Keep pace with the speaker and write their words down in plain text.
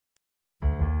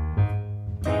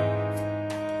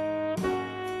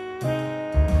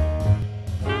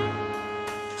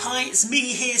Hi, it's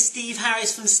me here, Steve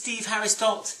Harris from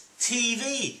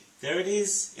steveharris.tv. There it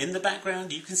is in the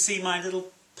background. You can see my little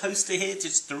poster here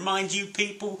just to remind you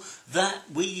people that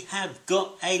we have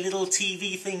got a little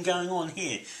TV thing going on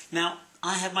here. Now,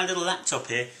 I have my little laptop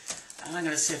here and I'm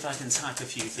going to see if I can type a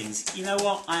few things. You know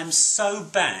what? I'm so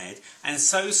bad and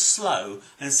so slow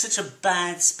and such a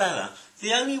bad speller.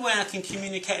 The only way I can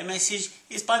communicate a message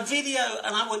is by video,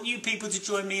 and I want you people to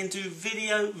join me and do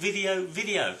video,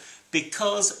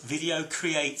 because video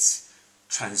creates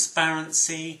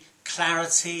transparency,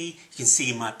 clarity, you can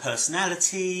see my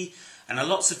personality and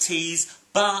lots of T's,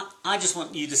 but I just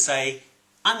want you to say,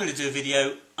 I'm going to do a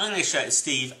video, I'm going to show it to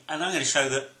Steve, and I'm going to show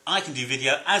that I can do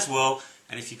video as well,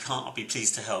 and if you can't, I'll be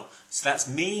pleased to help. So that's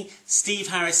me, Steve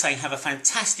Harris, saying have a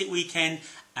fantastic weekend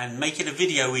and make it a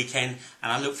video weekend,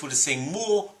 and I look forward to seeing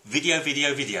more video.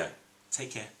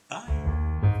 Take care. Bye.